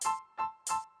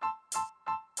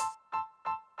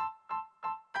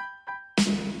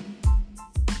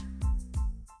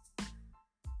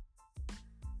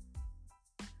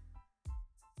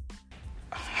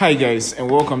Hi guys, and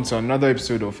welcome to another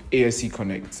episode of ASC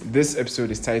Connect. This episode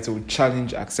is titled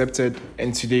Challenge Accepted,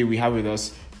 and today we have with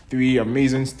us three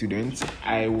amazing students.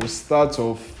 I will start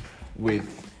off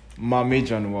with Mame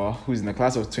Gyanwaa, who's in the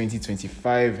class of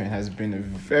 2025 and has been a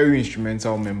very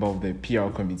instrumental member of the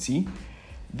PR committee.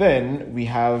 Then we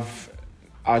have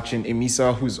Archynn,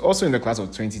 who's also in the class of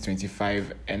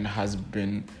 2025 and has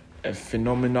been a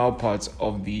phenomenal part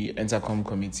of the Intercom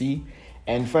committee.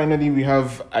 And finally, we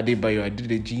have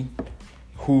Adebayo,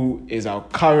 who is our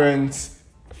current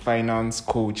finance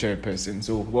co-chairperson.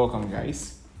 So welcome,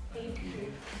 guys. Thank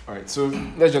you. All right, so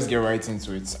let's just get right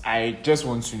into it. I just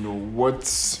want to know what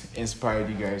inspired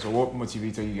you guys or what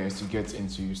motivated you guys to get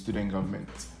into student government.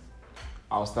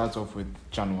 I'll start off with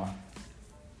Gyanwaa.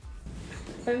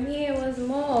 For me, it was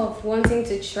more of wanting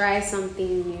to try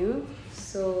something new.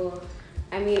 So,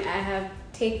 I have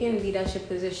taken leadership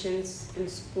positions in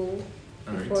school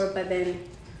before, but then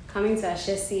coming to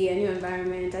Ashesi, a new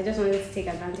environment, I just wanted to take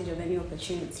advantage of any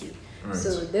opportunity. Right.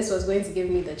 So this was going to give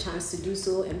me the chance to do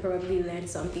so and probably learn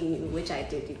something new, which I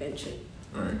did eventually.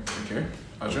 All right, okay.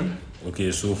 Archynn?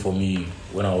 Okay, so for me,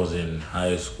 when I was in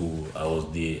high school, I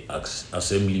was the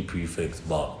assembly prefect,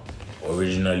 but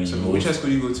originally... So which high school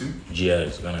do you go to?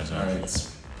 GIS, Ghana. All right.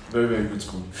 Very, very good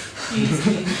school.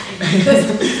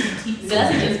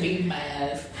 That's just being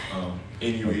biased.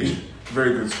 Anyway,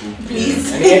 very good school.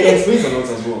 Please. And it explains a lot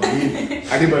as well.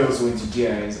 Adebayo also went to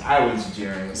GIS. I went to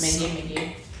GIS.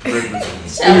 Many. Very good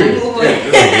school.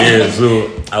 Yeah, so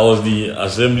I was the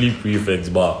assembly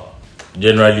prefect, but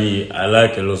generally I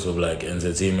like a lot of like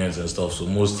entertainment and stuff. So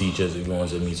most teachers even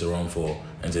wanted me to run for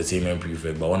entertainment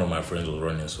prefect, but one of my friends was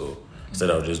running, so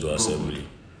instead I'll just do assembly.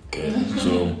 Okay,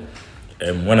 so.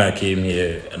 When I came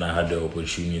here and I had the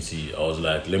opportunity, I was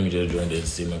like, let me just join the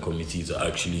entertainment committee to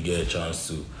actually get a chance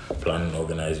to plan and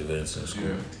organize events in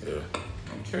school. Yeah.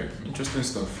 Okay, interesting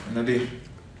stuff. Another.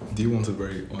 Do you want to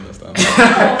very honest answer?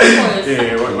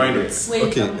 Yeah, why not?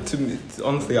 Okay, to me,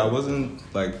 honestly, it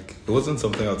wasn't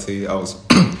something I'd say I was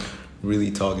really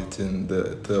targeting.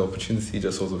 The opportunity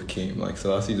just sort of came. Like,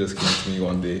 Selassie just came to me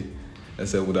one day and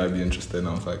said, would I be interested? And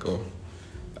I was like, oh.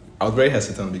 I was very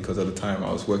hesitant because at the time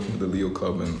I was working with the Leo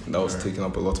Club and that was taking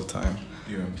up a lot of time.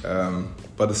 Yeah.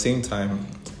 But at the same time,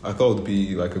 I thought it would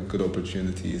be like a good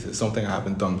opportunity. It's something I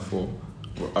haven't done before.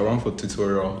 I ran for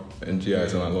tutorial in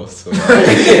GIS and I lost. So,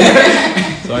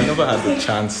 so I never had the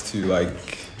chance to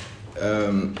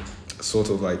sort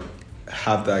of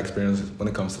have that experience when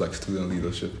it comes to like student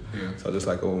leadership. Yeah. So I was just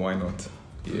like, oh, why not?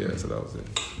 Yeah, so that was it.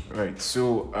 Right.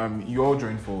 So you all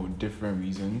joined for different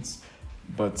reasons,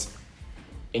 but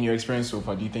in your experience so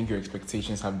far, do you think your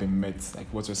expectations have been met? Like,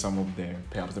 what were some of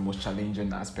perhaps the most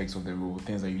challenging aspects of the role,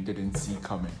 things that you didn't see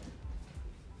coming?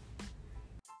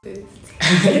 In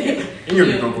your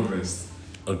people first.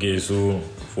 Okay, so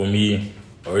for me,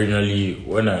 originally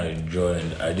when I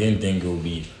joined, I didn't think it would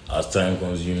be as time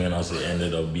consuming as it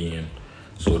ended up being.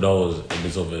 So that was a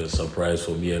bit of a surprise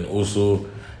for me, and also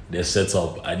the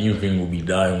setup. I didn't think we'd be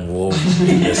that involved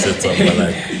in the setup,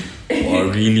 but or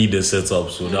really the setup.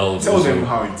 So that was tell them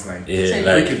how it's like. Yeah,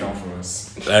 break it down for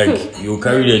us. Like you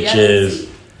carry the chairs,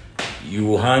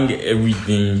 you hang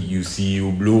everything you see,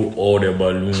 you blow all the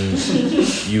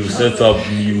balloons, you set up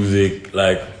music,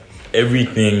 like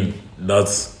everything that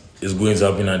is going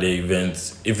to happen at the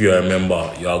event. If you're a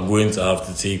member, you are going to have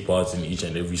to take part in each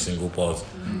and every single part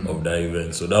of that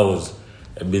event. So that was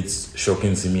a bit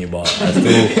shocking to me, but I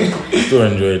still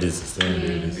enjoyed it.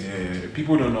 Yeah,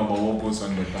 people don't know about what goes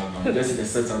on in the background. Just the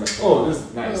setup, like, oh, this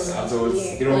is nice. Afterwards,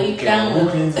 they don't care who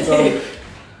cleans it up.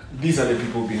 These are the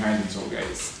people behind it all,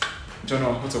 guys.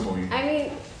 Gyanwaa, what about you?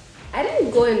 I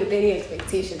didn't go in with any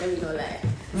expectation, let me not lie.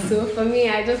 So for me,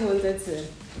 I just wanted to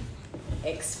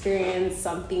experience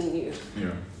something new.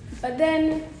 Yeah. But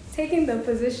then, taking the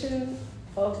position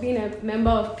of being a member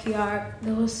of PR,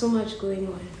 there was so much going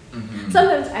on. Mm-hmm.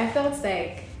 Sometimes I felt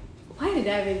like, why did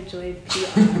I even join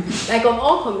PR? Like, of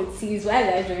all committees, why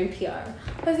did I join PR?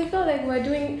 Because it felt like we were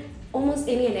doing almost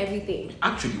any and everything.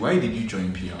 Actually, why did you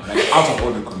join PR? Like, out of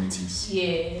all the committees?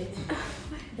 Yeah.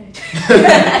 Why did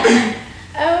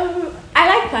I I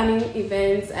like planning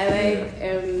events. I like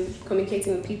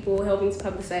communicating with people, helping to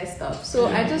publicize stuff. So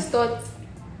I just thought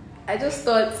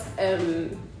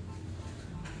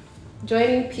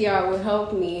joining PR would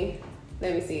help me,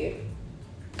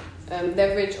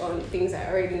 leverage on things I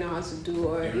already know how to do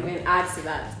or even add to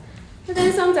that. But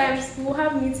then sometimes we'll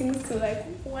have meetings till like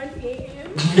 1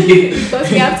 a.m.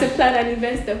 because we have to plan an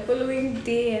event the following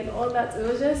day and all that. It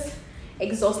was just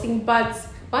exhausting. But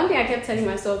one thing I kept telling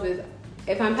myself is,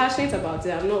 if I'm passionate about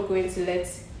it, I'm not going to let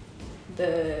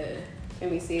the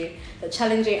let me say, the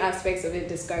challenging aspects of it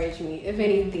discourage me. If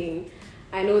anything,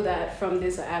 I know that from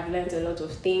this I've learned a lot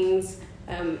of things.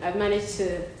 I've managed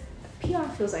to. PR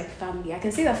feels like family. I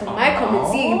can say that for my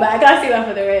committee, but I can't say that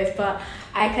for the rest. But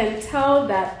I can tell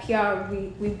that PR,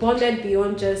 we bonded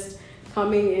beyond just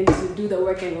coming in to do the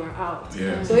work and we're out.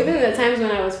 Yeah. So even in the times when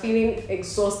I was feeling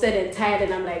exhausted and tired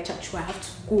and I'm like, Chachu, I have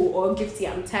to go, or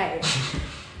Gifty, I'm tired.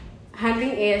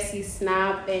 Handling ASC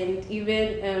Snap and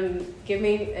even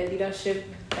giving a leadership,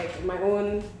 like my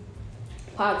own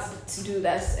part to do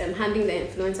that, and handling the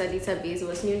influencer database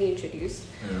was newly introduced.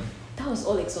 Yeah. That was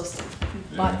all exhausting,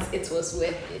 but it was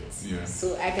worth it. Yeah.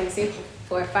 So I can say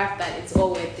for a fact that it's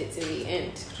all worth it in the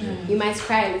end. You might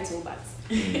cry a little, but.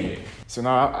 Yeah. So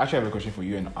now I actually have a question for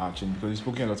you and Archynn, because you've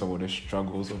spoken a lot about the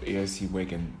struggles of ASC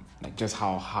work and like just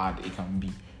how hard it can be,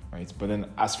 right? But then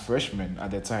as freshmen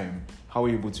at the time, how were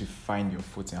you able to find your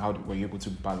footing? How were you able to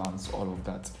balance all of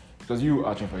that? Because you,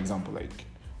 Archynn, for example, like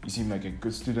you seem like a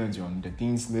good student, you're on the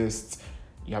dean's list,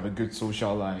 you have a good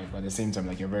social life, but at the same time,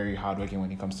 like you're very hardworking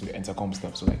when it comes to intercom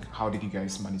stuff. So like, how did you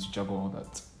guys manage to juggle all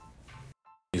that?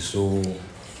 So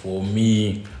for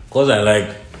me, cause I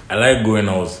like going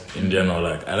out in general,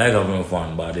 like I like having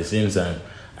fun, but at the same time,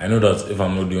 I know that if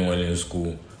I'm not doing well in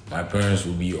school, my parents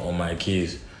will be on my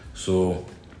case. So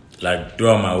like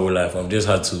throughout my whole life, I've just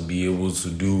had to be able to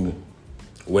do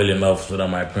well enough so that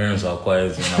my parents are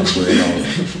quiet when I'm going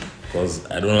out. Because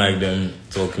I don't like them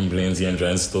talking plenty and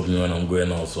trying to stop me when I'm going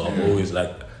out. So I'm always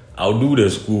like, I'll do the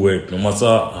schoolwork no matter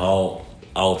how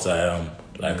out I am.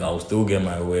 Like I'll still get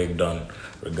my work done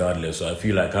regardless. So I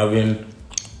feel like having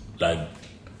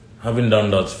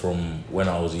done that from when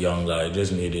I was younger, it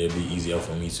just made it a bit easier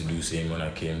for me to do same when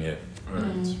I came here. Right.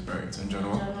 And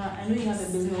Gyanwaa? I know you have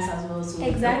a business as well, so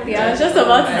exactly. I was just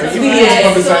about to If do you want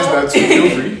to publicize that, so feel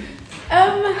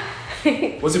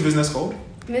free. What's your business called?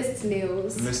 Missed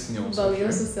Nails. Missed Nails. But we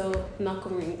also sell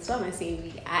knuckle rings. What am I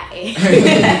saying?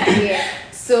 Yeah.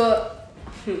 So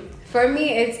for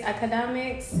me, it's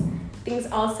academics, things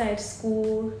outside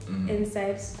school,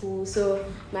 inside school. So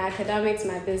my academics,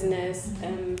 my business,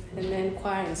 and then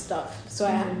choir and stuff. So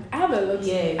I have a lot.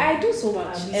 Yeah. I do so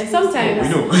much, and sometimes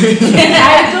We know.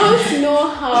 I don't know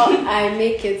how I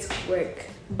make it work.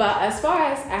 But as far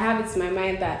as I have it in my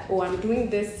mind that I'm doing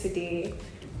this today,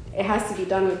 it has to be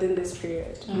done within this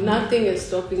period. Nothing is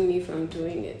stopping me from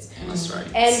doing it. That's right.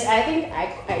 And I think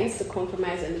I used to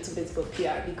compromise a little bit for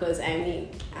PR because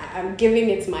I'm giving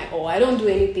it my all. I don't do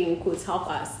anything quotes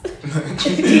half-ass.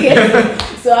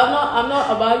 So I'm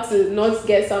not about to not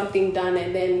get something done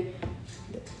and then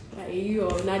you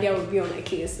or Nadia will be on my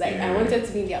case. Like I wanted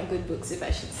to be in their good books, if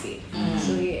I should say.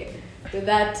 So yeah, with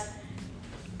that,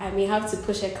 I may have to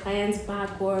push a client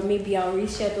back, or maybe I'll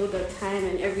reschedule the time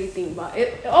and everything, but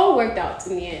it all worked out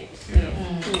in the end.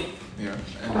 Yeah.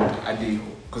 And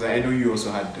because I know you also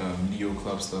had Leo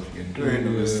Club stuff you're doing,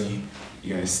 obviously.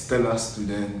 You're a stellar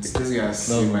student. This guy has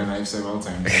saved my life several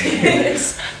times.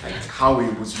 Like, how were you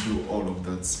able to do all of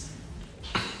that?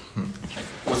 Like,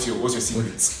 what's your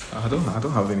secret? I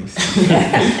don't have any.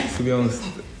 To be honest,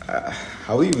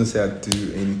 I wouldn't even say I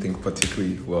do anything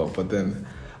particularly well. But then,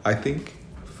 I think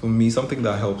for me, something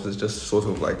that helps is just sort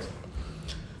of like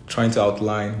trying to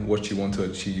outline what you want to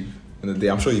achieve in a day.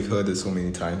 I'm sure you've heard it so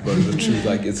many times, but the truth,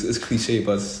 like it's cliche,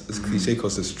 but it's cliche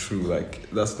because it's true.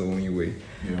 Like that's the only way.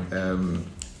 Yeah.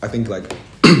 I think like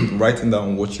writing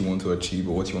down what you want to achieve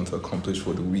or what you want to accomplish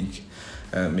for the week,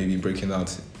 maybe breaking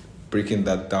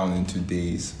that down into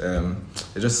days.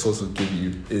 It just sort of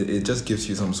it just gives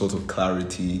you some sort of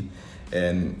clarity,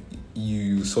 and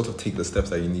you sort of take the steps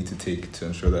that you need to take to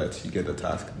ensure that you get the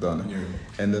task done. Yeah.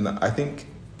 And then I think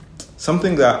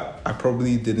something that I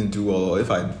probably didn't do well, or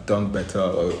if I'd done better,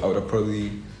 I would have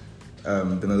probably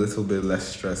been a little bit less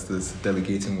stressed, is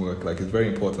delegating work. Like, it's very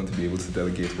important to be able to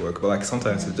delegate work, but like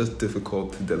sometimes it's just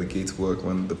difficult to delegate work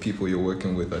when the people you're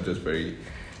working with are just very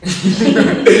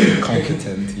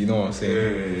competent, you know what I'm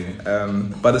saying?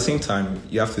 But at the same time,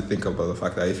 you have to think about the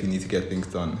fact that if you need to get things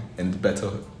done and better,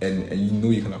 and you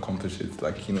know you can accomplish it,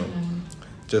 like, you know,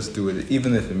 just do it,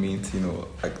 even if it means, you know,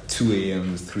 like 2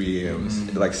 a.m.s, 3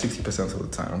 a.m.s. Like 60% of the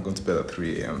time, I'm going to bed at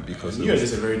 3 a.m. because you're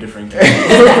just a very different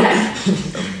guy.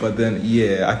 But then,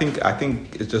 yeah, I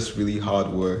think it's just really hard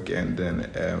work, and then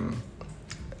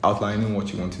outlining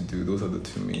what you want to do. Those are the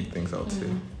two main things I would say.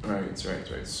 Right.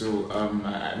 So,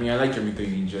 I mean, I like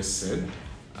everything you just said.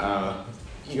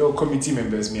 Your committee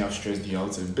members may have stressed you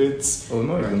out a bit. Oh,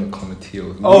 not even a committee.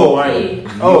 Oh, right.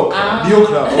 Bio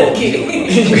club.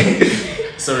 Okay.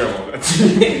 Sorry about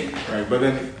that. Right, but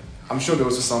then I'm sure there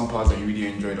was also some parts that you really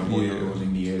enjoyed about your role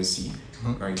in the ASC.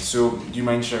 Right. So, do you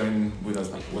mind sharing with us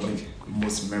like what the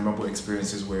most memorable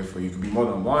experiences were for you? It could be more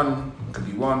than one. It could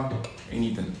be one.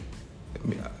 Anything.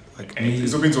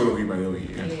 It's open to all of you, by the way.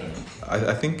 Yeah.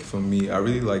 I think for me, I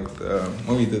really liked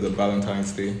when we did the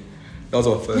Valentine's Day. That was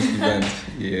our first event.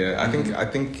 Yeah, I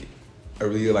think I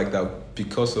really like that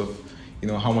because of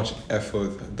how much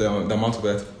effort, the amount of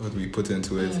effort we put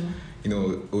into it.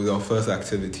 It was our first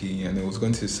activity, and it was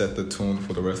going to set the tone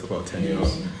for the rest of our tenure.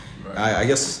 Right. I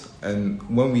guess, and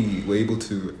when we were able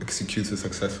to execute it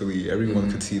successfully, everyone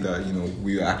could see that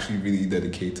we were actually really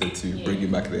dedicated to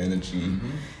bringing back the energy,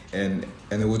 and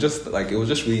it was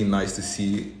just really nice to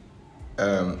see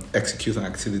execute an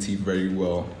activity very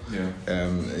well. Yeah.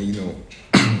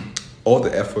 All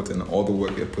the effort and all the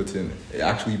work they put in, it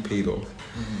actually paid off.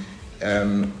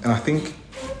 And I think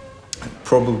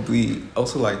probably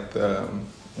also like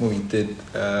when we did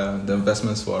the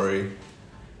investment soiree.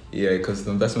 Yeah, because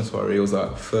the investment soiree was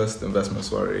our first investment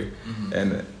soiree,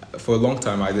 and for a long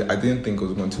time I didn't think it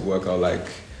was going to work out. Like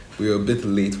we were a bit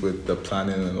late with the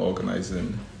planning and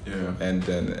organizing. Yeah. And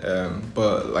then,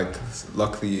 but like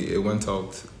luckily it went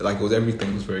out. Like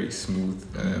everything was very smooth.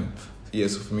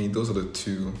 So for me, those are the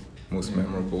two most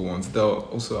memorable ones. There are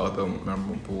also other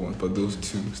memorable ones, but those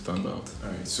two stand out.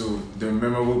 Alright, so they're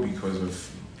memorable because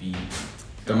of the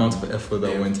amount of effort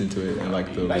that went into it and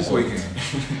like the result.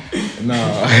 No.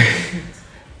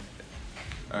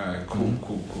 Alright, cool.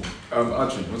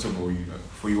 Archynn, what about you?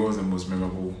 For you, what was the most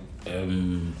memorable?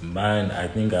 Mine, I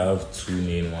think I have two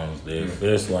main ones. The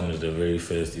first one is the very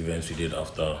first event we did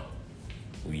after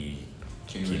we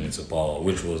came into power,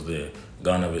 which was the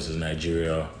Ghana versus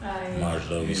Nigeria match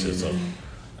that we set up.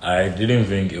 I didn't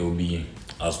think it would be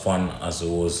as fun as it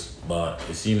was, but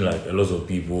it seemed like a lot of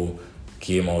people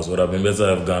came out. So it would have been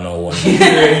better if Ghana won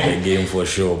the game for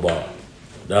sure, but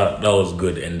that was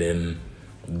good. And then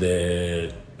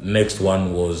the next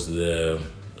one was the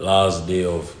last day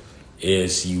of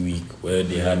ASC week where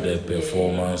they had the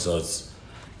performance at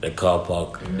the car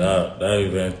park. That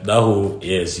event, that whole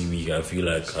ASC week, I feel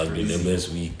like has been the best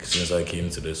week since I came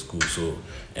to the school. So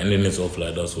ending it off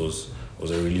like that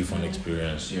was a really fun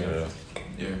experience. Yeah.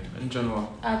 In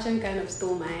general, Archynn kind of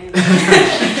stole mine, but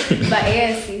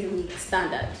ASC week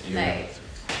standard. Like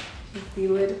we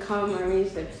would come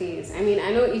arrange the place. I mean,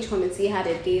 I know each committee had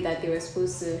a day that they were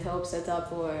supposed to help set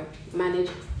up or manage,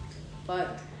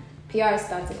 but PR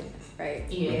started, right?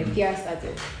 Yeah, PR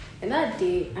started. And that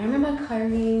day, I remember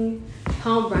carrying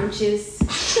palm branches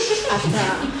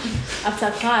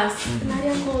after class.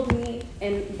 Nadia called me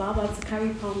and Baba to carry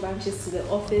palm branches to the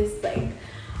office. Like,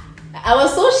 I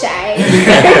was so shy.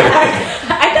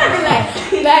 I can't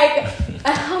be like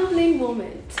a humbling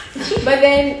moment. But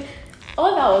then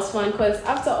all that was fun because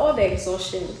after all the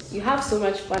exhaustion, you have so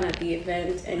much fun at the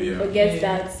event and you forget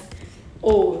that.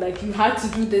 Like you had to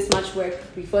do this much work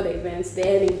before the events,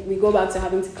 then we go back to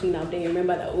having to clean up, then you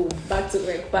remember that, back to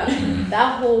work. But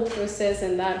that whole process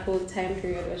and that whole time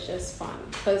period was just fun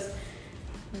because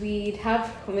we'd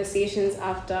have conversations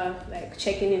after, like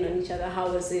checking in on each other. How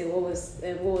was it?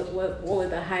 What were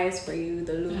the highs for you,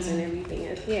 the lows and everything?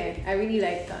 And I really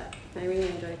liked that. I really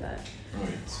enjoyed that.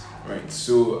 Right.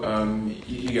 So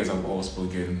you guys have all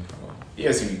spoken.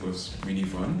 Yes, it was really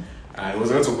fun. It was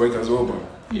a lot of work as well, but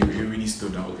it really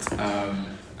stood out.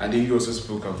 I think you also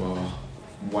spoke about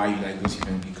why you like those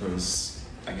events because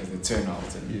I guess the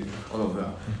turnout and all of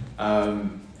that.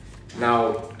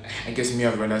 Now, I guess me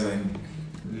and realized that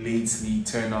lately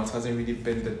turnout hasn't really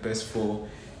been the best for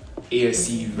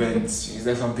ASC events. Is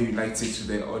that something you'd like to say to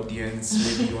the audience?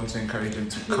 Maybe you want to encourage them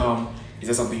to come. Is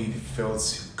that something you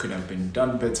felt could have been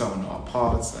done better on our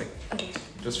parts?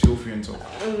 Just feel free and talk.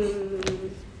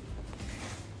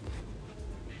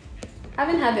 I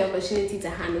haven't had the opportunity to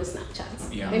handle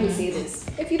Snapchat. Let me say this.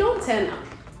 If you don't turn up,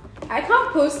 I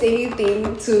can't post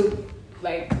anything to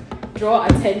draw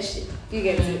attention. You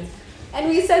get it? And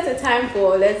we set a time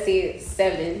for, let's say,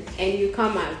 7 and you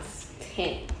come at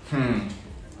 10.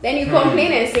 Then you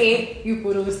complain and say you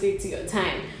don't stick to your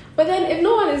time. But then if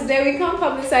no one is there, we can't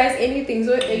publicize anything.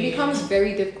 So it becomes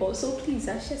very difficult. So please,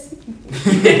 Ashesians,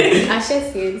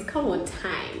 come on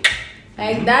time.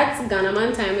 That's Ghana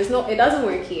time. It doesn't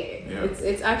work here.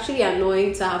 It's actually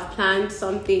annoying to have planned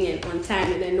something and on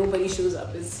time and then nobody shows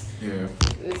up. It's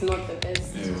not the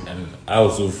best. And I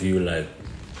also feel like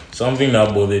something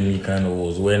that bothered me kind of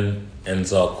was when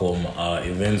NSACOM, our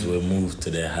events were moved to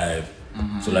the Hive.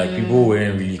 So people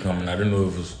weren't really coming. I don't know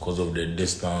if it was because of the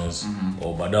distance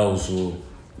but that also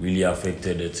really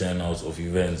affected the turnout of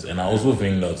events. And I also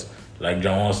think that, like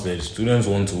Gyanwaa said, students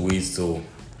want to wait till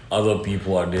other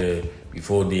people are there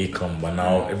before they come. But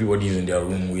now everybody's in their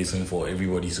room waiting for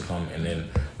everybody to come, and then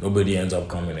nobody ends up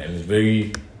coming, and it's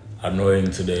very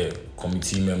annoying to the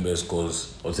committee members or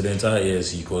to the entire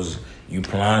ASC, because you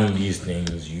plan these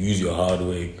things, you use your hard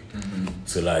work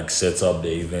to like set up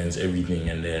the events, everything,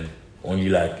 and then only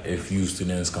like a few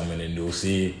students come in and they'll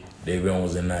say the event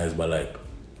wasn't nice, but like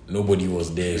nobody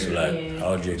was there, so like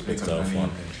how do you expect to have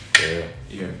fun?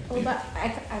 Yeah. Oh, but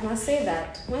I must say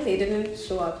that when they didn't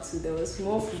show up too, there was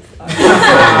more food for us.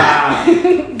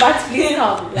 But please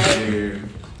come.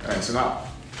 Alright, so now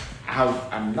I have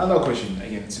another question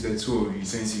again to the two of you,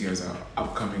 since you guys are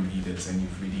upcoming leaders and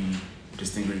you've really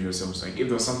distinguished yourselves. Like, if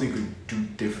there was something you could do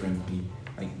differently,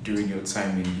 like during your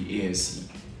time in the ASC,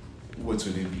 what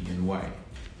would it be and why?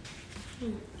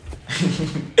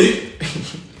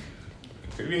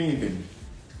 Could be anything.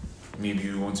 Maybe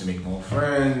you want to make more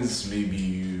friends. Maybe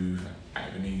you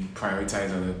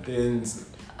prioritize other things.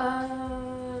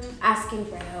 Asking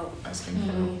for help. Asking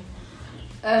for help.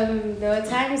 There were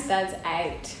times that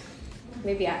I'd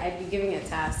be giving a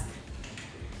task.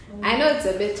 I know it's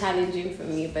a bit challenging for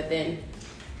me, but then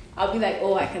I'll be like,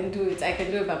 oh, I can do it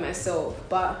by myself.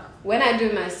 But when I do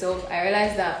it myself, I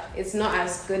realize that it's not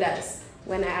as good as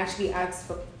when I actually ask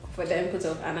for the input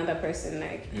of another person,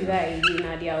 like either you,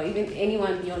 Nadia, or even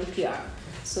anyone beyond PR.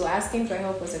 So asking for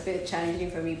help was a bit challenging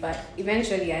for me, but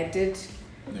eventually I did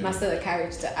muster the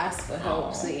courage to ask for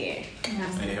help. So Any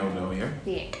help though, yeah.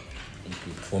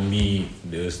 For me,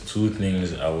 there's two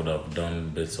things I would have done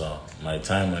better: my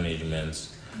time management,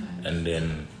 and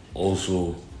then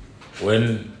also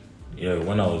when I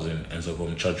was in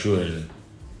Ensocom, Chachu and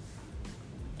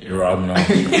Irabna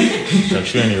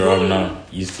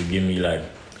used to give me like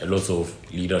a lot of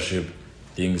leadership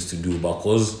things to do,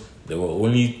 because there were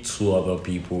only two other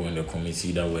people in the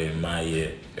committee that were in my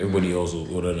year. Everybody else was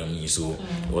older than me, so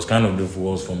it was kind of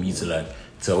difficult for me to like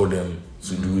tell them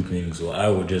to do things. So I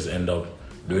would just end up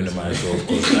doing it myself,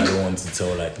 because I don't want to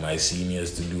tell like my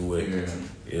seniors to do it.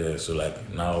 So like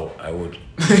now I would.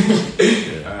 Now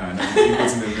you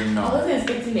got in the room now. I wasn't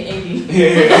expecting the ending.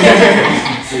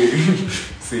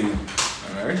 See.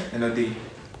 Alright, another day.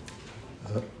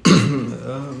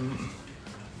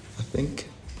 I think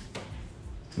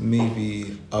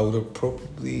maybe I would have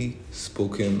probably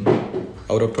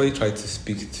tried to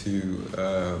speak to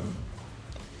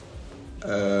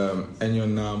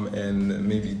Enyonam and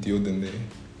maybe Diodene.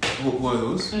 What were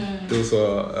those? Those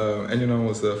are Enyonam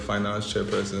was the finance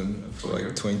chairperson for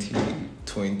like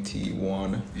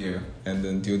 2021. Yeah. And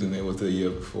then Diodene was the year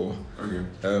before. Okay.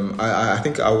 I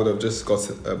think I would have just got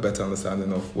a better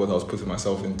understanding of what I was putting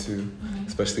myself into,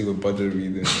 especially with budget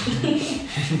reading.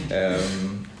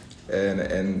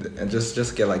 And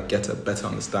just get a better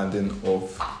understanding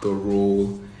of the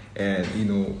role and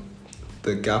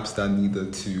the gaps that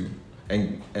needed to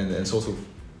and sort of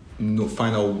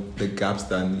find out the gaps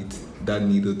that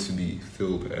needed to be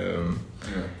filled.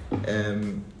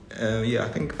 I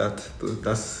think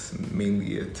that's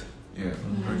mainly it. Yeah.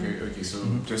 Okay. So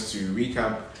just to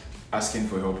recap, asking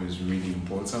for help is really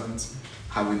important.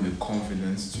 Having the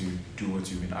confidence to do what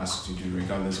you've been asked to do,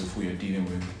 regardless of who you're dealing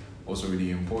with, also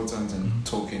really important. And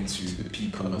talking to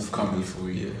people who've come before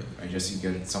you, I guess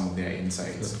you get some of their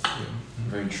insights.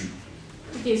 Very true.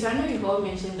 Okay, so I know you've all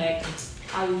mentioned like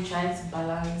how you try to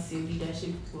balance your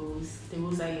leadership roles, the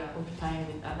roles that you are occupying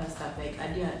with other stuff. Like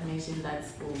Adi had mentioned that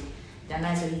there are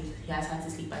nights when he has had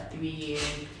to sleep at 3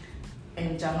 a.m.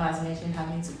 and Gyanwaa has mentioned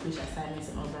having to push assignments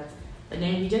and all that. But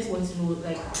then we just want to know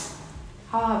like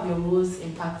how have your roles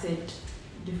impacted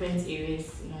different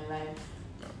areas in your life?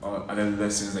 Or other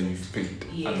lessons that you've picked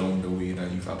along the way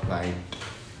that you've applied.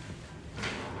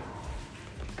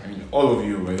 I mean, all of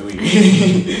you, by the way.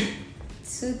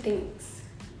 Two things.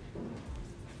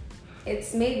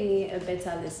 It's made me a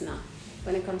better listener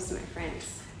when it comes to my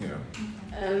friends. Yeah.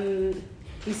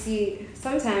 You see,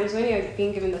 sometimes when you're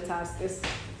being given the task, it's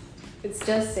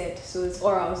just said, so it's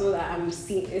oral, so that I'm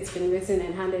seeing it's been written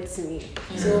and handed to me.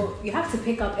 So you have to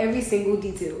pick up every single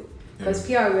detail. Because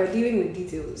PR, we're dealing with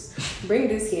details. Bring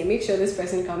this here, make sure this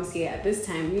person comes here at this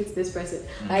time, meet this person.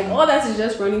 Like, all that is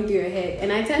just running through your head.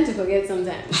 And I tend to forget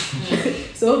sometimes.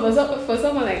 So for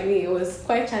someone like me, it was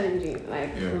quite challenging.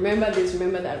 Like, remember this,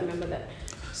 remember that.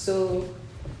 So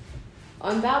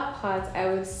on that part, I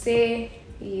would say,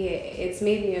 it's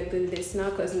made me a good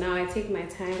listener, because now I take my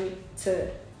time to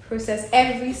process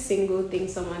every single thing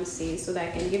someone says so that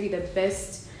I can give you the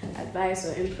best advice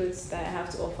or inputs that I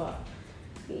have to offer.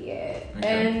 Okay.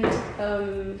 And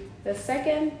the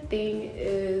second thing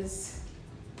is,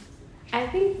 I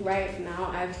think right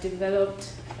now I've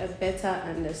developed a better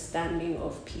understanding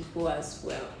of people as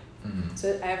well.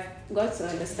 So I've got to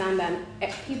understand that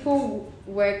people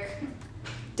work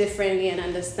differently and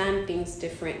understand things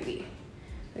differently.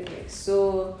 Okay,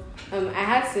 so I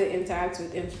had to interact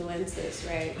with influencers,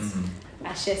 right?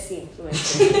 Ashesi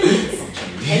influencers.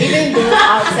 And even those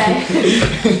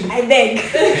outside, I beg,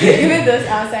 even those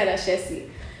outside Ashesi.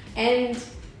 And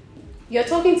you're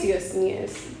talking to your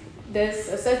seniors. There's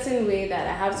a certain way that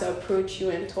I have to approach you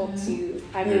and talk to you.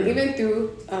 I mean, even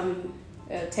through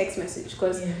text message,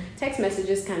 because text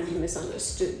messages can be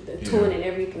misunderstood, the tone and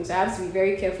everything. So I have to be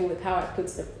very careful with how I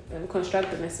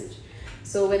construct the message.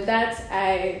 So with that,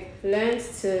 I learned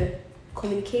to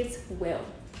communicate well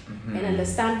and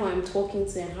understand who I'm talking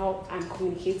to and how I'm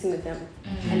communicating with them.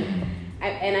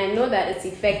 And I know that it's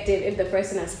effective if the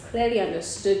person has clearly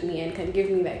understood me and can give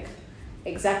me like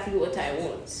exactly what I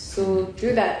want. So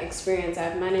through that experience,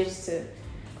 I've managed to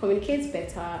communicate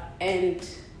better and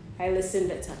I listen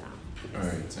better now.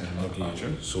 Alright,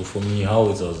 Okay. So for me, how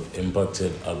it has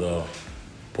impacted other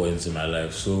points in my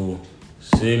life. So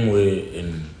same way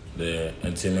in the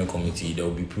entertainment committee, there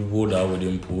will be people that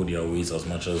wouldn't pull their weight as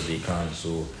much as they can.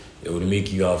 So it would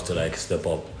make you have to like step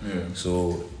up.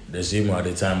 So the same way at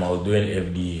the time I was doing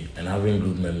FD and having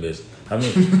group members,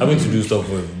 having to do stuff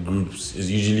with groups is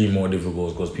usually more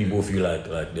difficult because people feel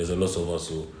like there's a lot of us,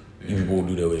 so people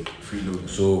do the work.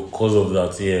 So because of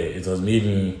that, it has made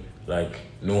me like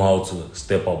know how to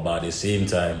step up, but at the same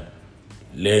time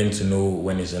learn to know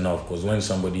when it's enough, because when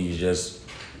somebody is just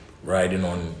riding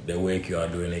on the work you are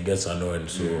doing, it gets annoying.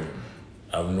 So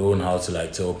I've known how to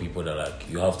like tell people that like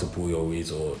you have to pull your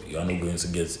weight or you are not going to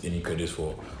get any credit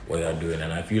for what you are doing.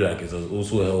 And I feel like it has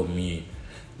also helped me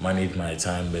manage my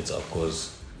time better,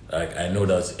 because like I know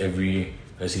that every,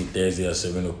 let's say Thursday at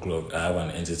 7 o'clock, I have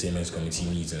an entertainment committee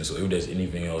meeting. So if there's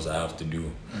anything else I have to do,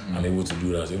 I'm able to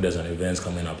do that. So if there's an event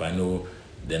coming up, I know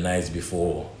the nights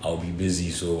before I'll be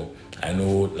busy. So I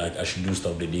know like I should do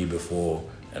stuff the day before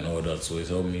and all that. So it's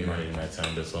helped me manage my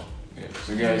time better. Yeah.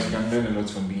 So guys, you can learn a lot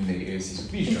from being the ASC, so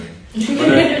please join.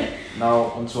 But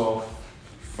now on to our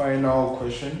final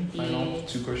question. Final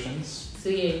 2 questions.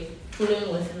 So following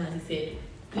what Sanadi said,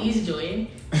 please join.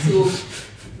 So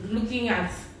looking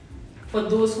at, for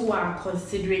those who are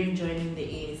considering joining the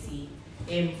ASC,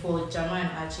 for Gyanwaa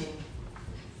and Archynn,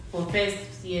 for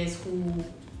first years who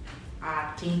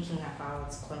are thinking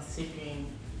about considering,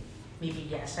 maybe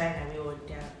they are shying away or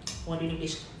they are wondering if they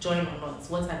should join or not,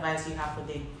 what advice you have for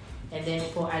them? And then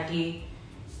for Ade,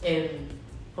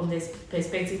 from the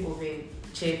perspective of a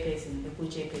chairperson, a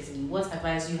co-chairperson, what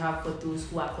advice you have for those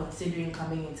who are considering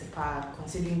coming into power,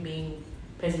 considering being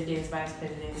presidents, vice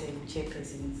presidents, and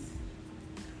chairpersons?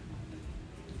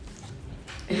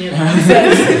 Any other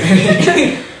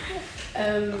answers?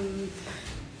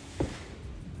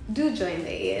 Do join the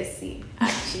ASC,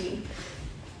 actually.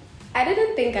 I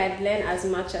didn't think I'd learn as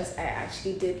much as I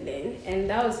actually did learn, and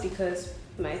that was because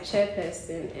my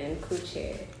chairperson and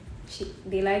co-chair,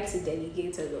 they like to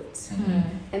delegate a lot.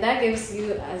 And that gives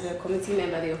you as a committee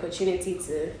member the opportunity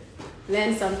to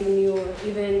learn something new or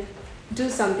even do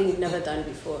something you've never done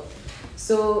before.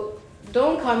 So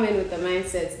don't come in with the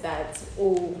mindset that,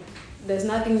 oh, there's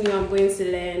nothing new I'm going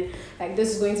to learn, like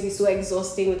this is going to be so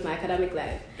exhausting with my academic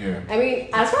life. I mean,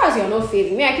 as far as you're not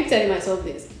failing, I keep telling myself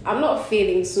this, I'm not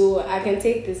failing, so I can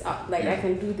take this up, like I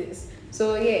can do this.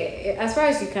 So as far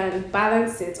as you can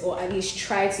balance it, or at least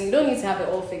try to, you don't need to have it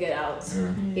all figured out.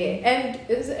 And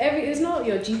it's not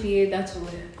your GPA that will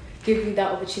give you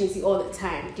that opportunity all the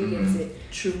time. Do you get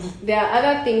it? True. There are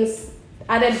other things,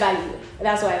 added value.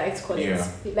 That's what I like to call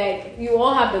it. Like, you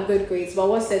all have the good grades, but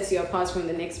what sets you apart from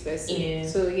the next person?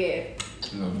 So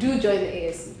do join the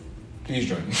ASC. Please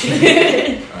join.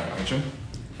 Archynn?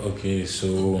 Okay,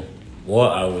 so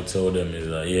what I would tell them is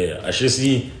that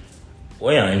Ashesi,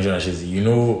 when you're enjoying Ashesi, you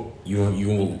know,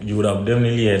 you would have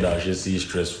definitely heard that Ashesi is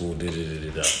stressful.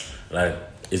 Like,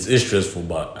 it is stressful,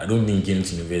 but I don't think you came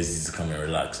to university to come and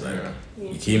relax. Like,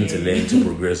 you came to learn, to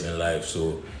progress in life.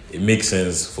 So it makes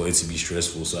sense for it to be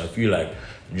stressful. So I feel like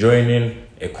joining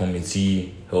a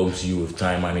committee helps you with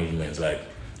time management, like,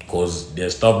 because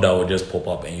there's stuff that will just pop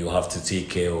up and you have to take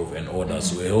care of and all that.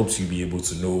 So it helps you be able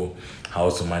to know how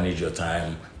to manage your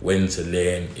time, when to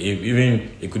learn.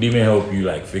 It could even help you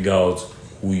like figure out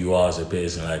who you are as a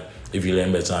person. Like, if you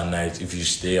learn better at night, if you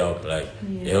stay up, like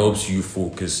it helps you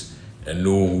focus and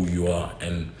know who you are.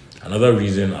 And another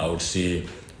reason I would say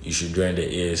you should join the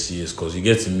ASC is because you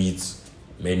get to meet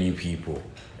many people,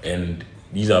 and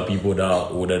these are people that are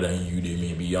older than you, they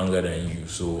may be younger than you.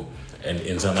 So, and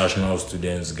international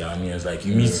students, Ghanaians, like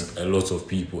you meet a lot of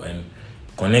people, and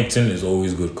connecting is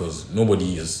always good because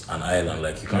nobody is an island,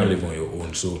 like you can't live on your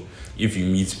own. So if you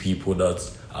meet people that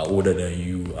are older than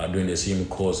you, are doing the same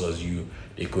course as you.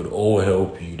 They could all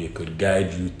help you. They could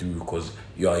guide you through because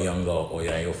you are younger or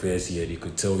you're in your first year. They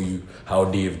could tell you how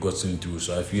they've gotten through.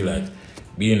 So I feel like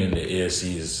being in the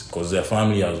ASC is because they're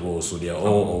family as well. So they are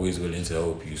all always willing to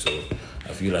help you. So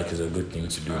I feel like it's a good thing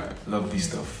to do. Lovely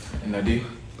stuff. And Ade?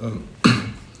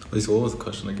 So what was the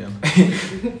question again?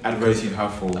 Advice you'd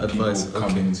have for people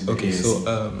coming into the ASC.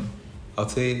 So I'll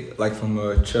say, like, from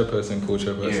a chairperson,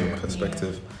 co-chairperson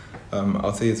perspective,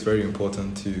 I'll say it's very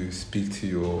important to speak to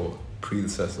your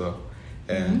predecessor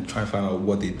and try and find out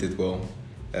what they did well,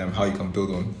 how you can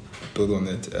build on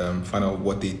it, find out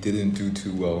what they didn't do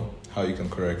too well, how you can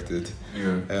correct it.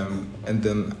 And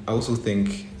then I also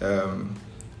think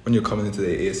when you're coming into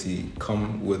the ASC,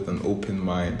 come with an open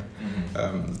mind.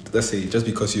 Let's say just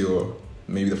because you're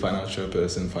maybe the finance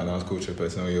chairperson, finance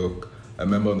co-chairperson, or you're a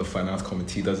member of the finance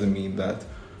committee doesn't mean that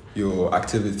your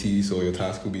activities or your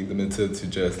task will be limited to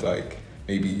just like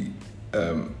maybe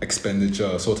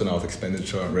expenditure, sorting out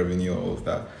expenditure and revenue, all of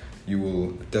that. You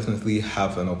will definitely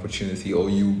have an opportunity, or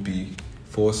you'll be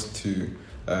forced to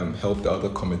help the other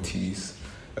committees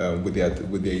with their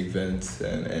events,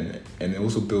 and it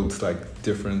also builds like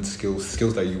different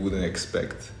skills that you wouldn't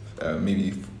expect.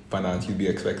 Maybe finance, you'd be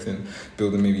expecting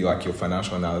building maybe like your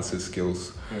financial analysis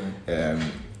skills.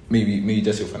 Maybe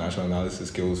just your financial analysis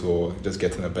skills, or just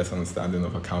getting a better understanding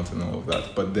of accounting and all of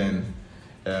that. But then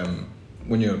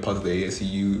when you're a part of the ASC,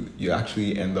 you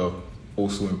actually end up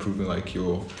also improving like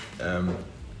your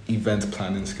event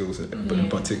planning skills, but in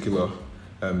particular,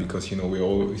 because we're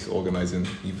always organizing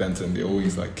events and they're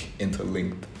always like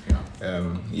interlinked.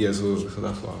 So that's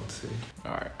what I would say.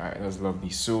 All right, that's lovely.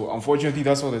 So unfortunately,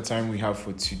 that's all the time we have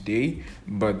for today.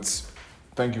 But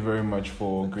thank you very much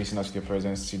for gracing us with your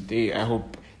presence today. I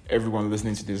hope everyone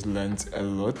listening to this learned a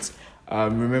lot.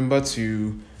 Remember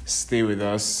to stay with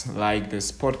us, like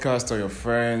this podcast, or your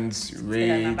friends, rate,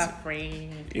 another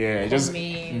friend, just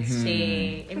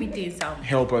share, everything is out.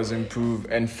 Help us improve,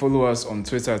 and follow us on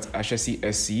Twitter at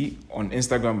AshesiSC, on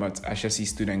Instagram at Ashesi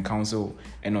Student Council,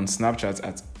 and on Snapchat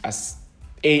at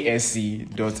ASC.SC.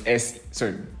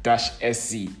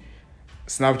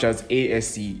 Snapchat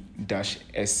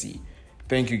ASC-SC.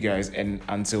 Thank you guys, and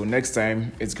until next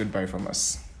time, it's goodbye from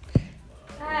us.